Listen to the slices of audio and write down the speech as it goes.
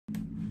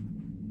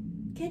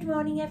Good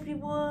morning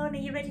everyone, are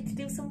you ready to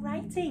do some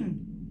writing?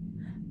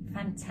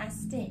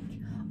 Fantastic.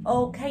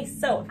 Okay,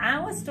 so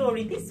our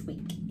story this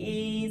week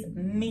is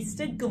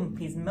Mr.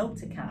 Gumpy's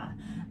Motor Car.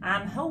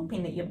 I'm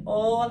hoping that you've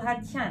all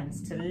had a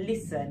chance to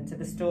listen to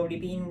the story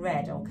being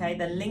read, okay?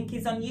 The link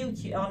is on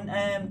YouTube, on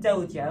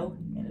Dojo.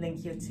 It'll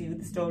link you to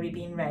the story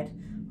being read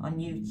on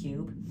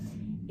YouTube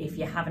if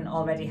you haven't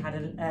already had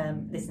a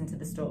listen to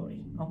the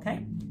story,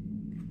 okay?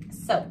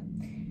 So,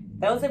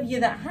 those of you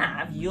that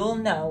have, you'll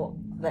know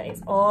that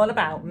it's all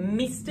about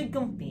Mr.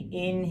 Gumpy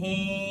in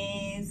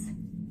his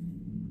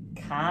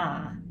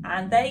car.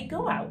 And they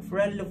go out for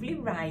a lovely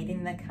ride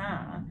in the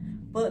car,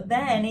 but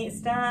then it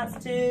starts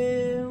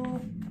to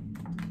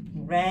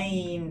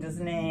rain,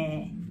 doesn't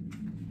it?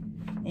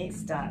 It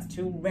starts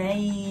to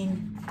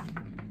rain.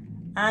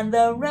 And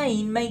the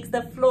rain makes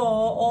the floor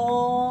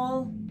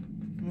all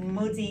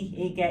muddy.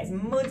 It gets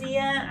muddier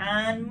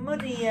and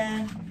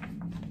muddier.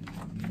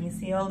 You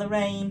see all the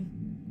rain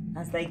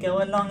as they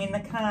go along in the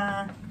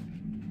car.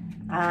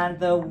 And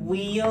the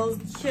wheels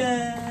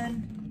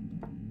churn,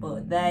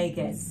 but they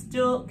get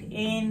stuck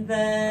in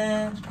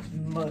the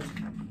mud.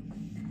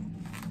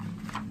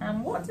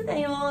 And what do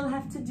they all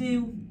have to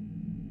do?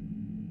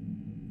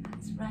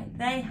 That's right,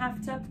 they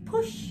have to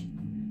push.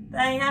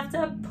 They have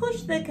to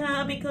push the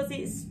car because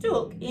it's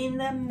stuck in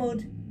the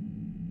mud.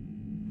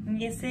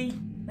 And you see,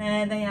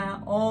 there they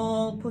are,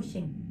 all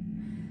pushing.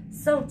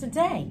 So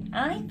today,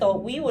 I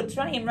thought we would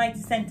try and write a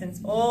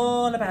sentence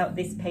all about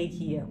this page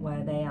here,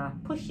 where they are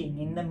pushing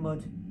in the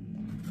mud.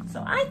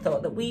 So I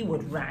thought that we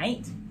would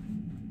write,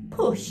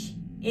 push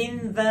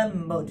in the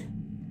mud.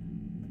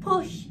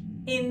 Push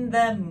in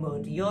the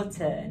mud. Your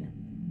turn.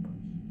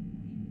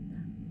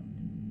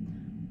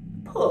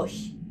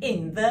 Push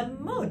in the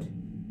mud.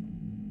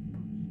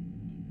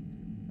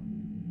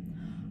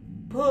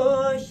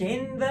 Push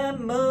in the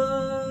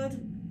mud.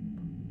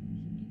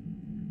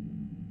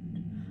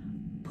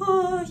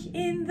 Push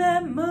in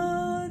the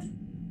mud.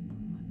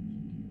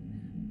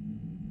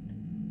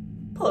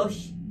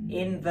 Push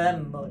in the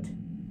mud.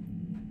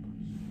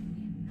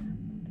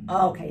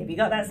 Okay, have you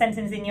got that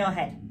sentence in your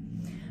head?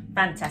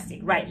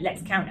 Fantastic. Right,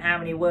 let's count how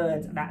many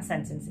words that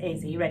sentence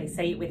is. Are you ready?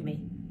 Say it with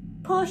me.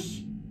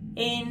 Push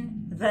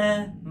in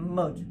the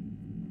mud.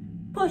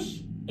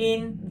 Push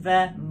in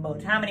the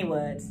mud. How many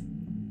words?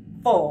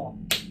 4.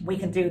 We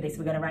can do this.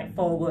 We're going to write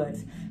 4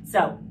 words.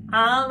 So,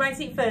 I'll write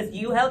it first.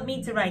 You help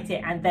me to write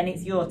it, and then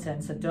it's your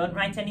turn. So don't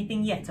write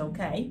anything yet,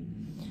 okay?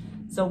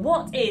 So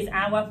what is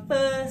our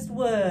first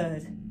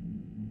word?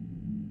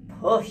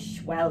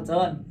 Push. Well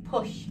done.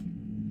 Push.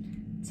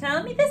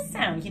 Tell me the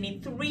sound. You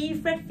need 3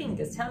 fret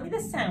fingers. Tell me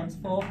the sounds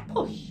for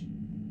push.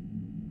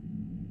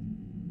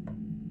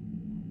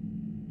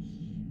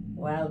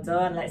 Well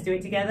done. Let's do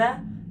it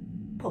together.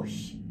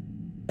 Push.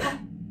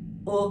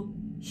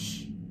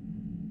 P-O-sh.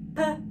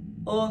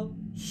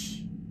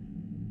 P-O-sh.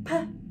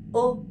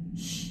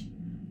 P-O-sh.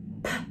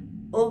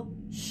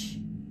 P-O-sh.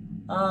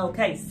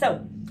 Okay,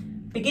 so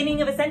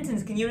beginning of a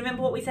sentence. Can you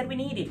remember what we said we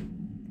needed?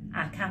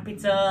 A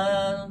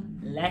capital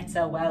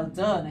letter. Well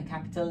done. A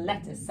capital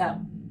letter. So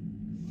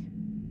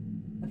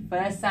the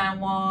first sound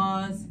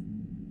was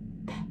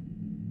P.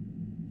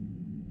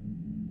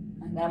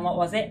 And then what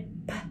was it?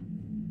 P.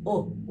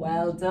 Oh,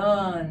 well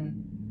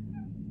done.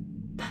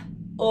 P.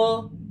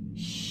 Oh,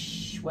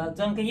 sh. Well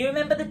done. Can you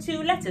remember the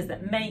 2 letters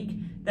that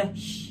make the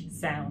sh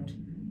sound?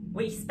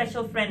 Which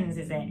special friends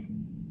is it?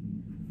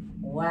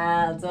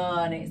 Well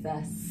done. It's the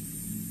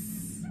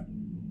s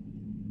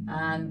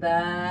and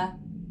the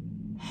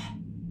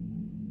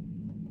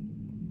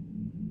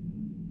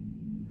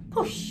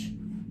push.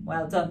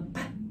 Well done.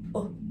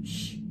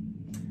 Push.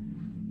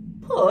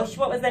 Push.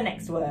 What was the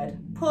next word?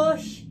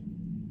 Push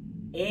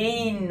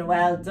in.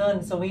 Well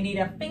done. So we need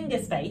a finger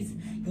space.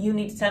 You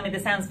need to tell me the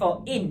sounds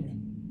for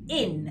in.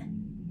 In.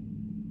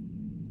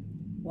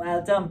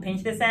 Well done.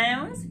 Pinch the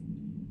sounds.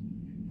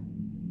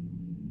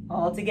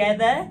 All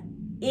together.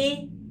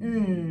 In.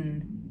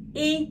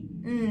 In.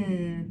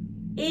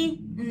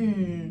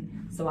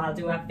 In. So I'll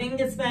do a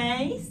finger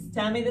space.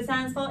 Tell me the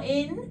sounds for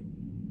in.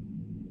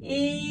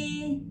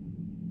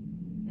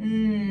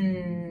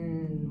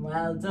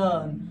 Well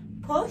done.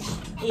 Push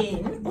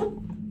in.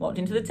 Oh, walked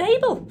into the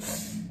table.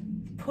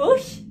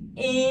 Push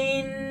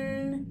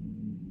in.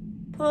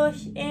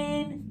 Push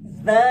in.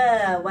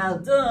 The. Well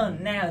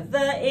done. Now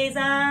the is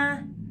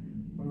a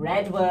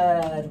red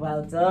word.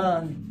 Well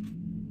done.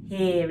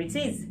 Here it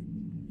is.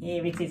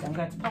 Here it is. I'm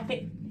going to pop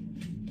it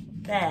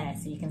there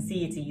so you can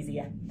see it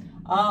easier.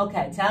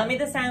 Okay, tell me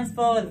the sounds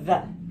for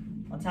the.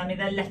 Or tell me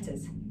the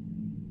letters.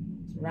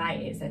 Right,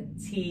 it's a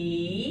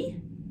T,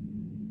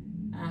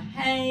 a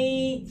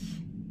H,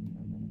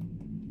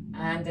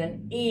 and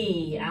an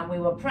E. And we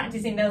were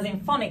practicing those in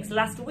phonics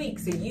last week,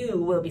 so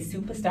you will be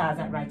superstars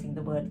at writing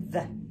the word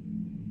the.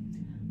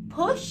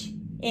 Push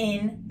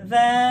in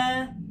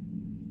the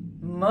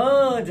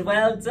mud.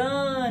 Well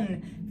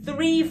done.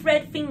 3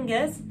 fret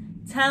fingers.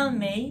 Tell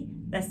me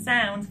the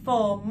sound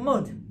for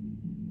mud.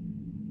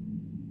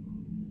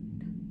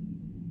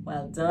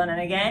 Well done. And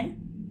again.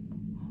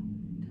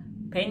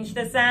 Pinch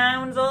the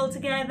sounds all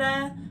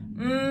together.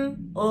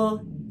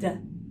 Or D.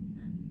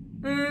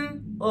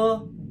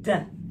 Or D.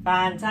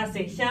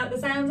 Fantastic. Shout the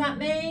sounds at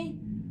me.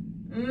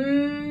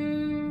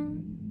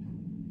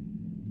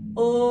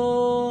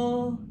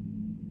 Or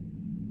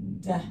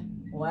D.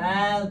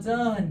 Well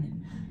done.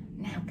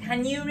 Now,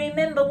 can you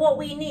remember what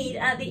we need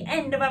at the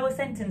end of our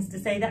sentence to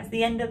say that's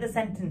the end of the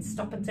sentence?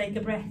 Stop and take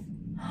a breath.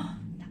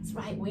 That's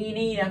right, we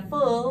need a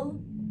full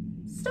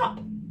stop.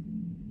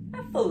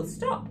 A full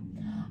stop.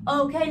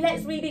 Okay,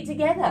 let's read it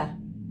together.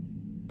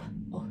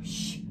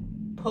 Push.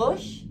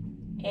 Push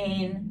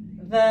in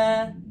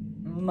the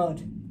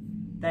mud.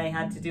 They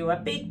had to do a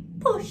big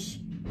push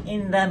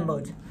in the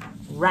mud.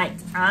 Right,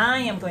 I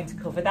am going to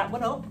cover that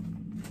one up.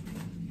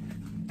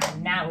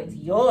 And now it's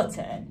your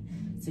turn.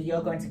 So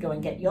you're going to go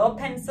and get your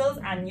pencils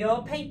and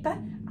your paper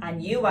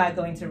and you are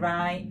going to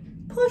write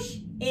push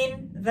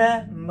in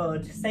the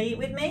mud. Say it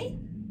with me.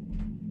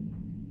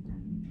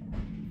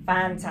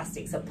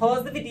 Fantastic. So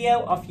pause the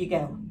video, off you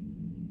go.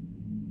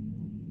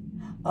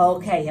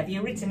 Okay, have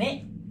you written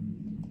it?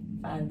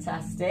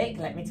 Fantastic.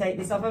 Let me take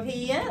this off of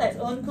here. Let's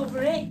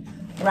uncover it.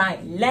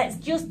 Right, let's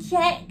just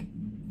check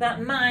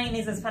that mine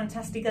is as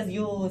fantastic as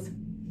yours.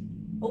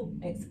 Oh,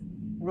 it's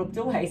rubbed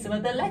away some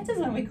of the letters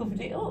when we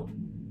covered it up.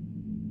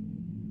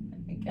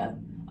 Go.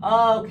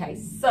 Okay,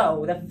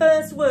 so the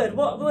first word,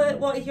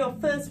 what is your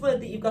first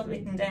word that you've got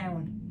written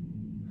down?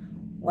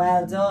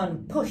 Well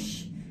done,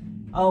 push.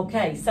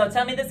 Okay, so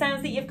tell me the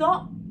sounds that you've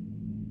got.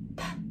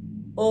 P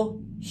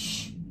or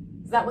sh.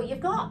 Is that what you've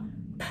got?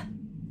 P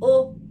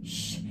or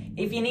sh.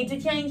 If you need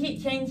to change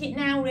it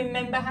now.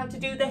 Remember how to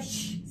do the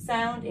sh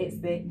sound. It's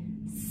the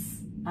s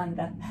and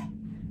the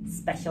h.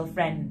 Special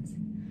friends.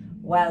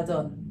 Well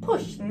done.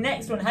 Push.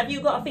 Next one, have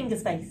you got a finger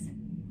space?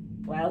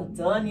 Well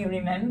done, you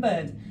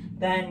remembered.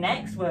 The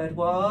next word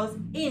was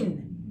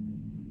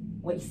in.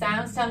 Which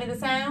sounds? Tell me the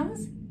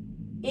sounds.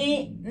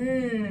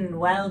 In.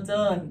 Well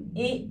done.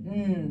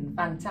 In.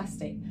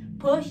 Fantastic.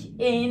 Push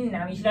in.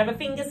 Now you should have a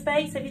finger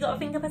space. Have you got a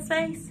finger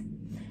space?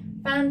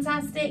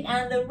 Fantastic.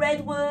 And the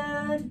red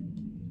word.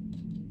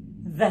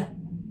 The.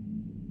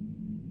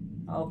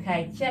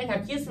 Okay, check.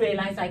 I've just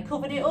realised I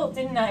covered it up,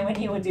 didn't I,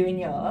 when you were doing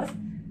yours?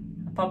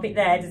 I'll pop it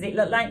there. Does it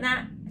look like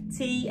that? A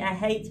T, a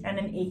H and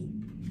an E.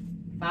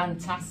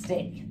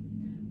 Fantastic.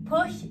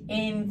 Push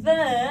in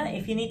the,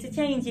 if you need to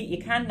change it, you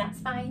can,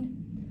 that's fine.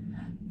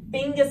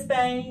 Finger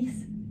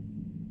space.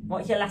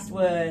 What's your last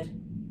word?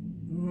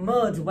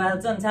 Mud.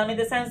 Well done. Tell me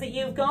the sounds that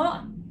you've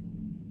got.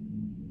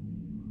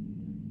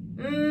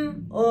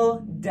 Or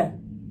D.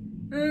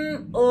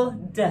 Or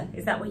D.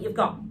 Is that what you've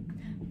got?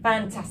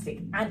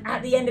 Fantastic. And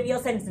at the end of your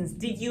sentence,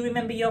 did you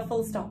remember your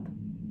full stop?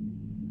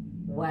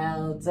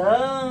 Well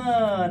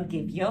done.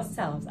 Give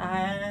yourselves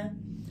a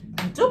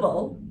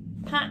double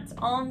pat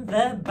on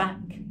the back.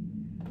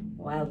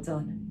 Well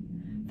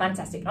done.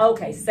 Fantastic.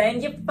 Okay,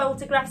 send your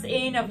photographs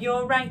in of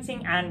your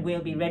writing and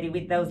we'll be ready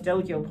with those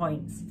dojo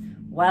points.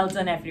 Well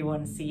done,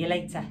 everyone. See you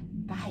later.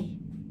 Bye.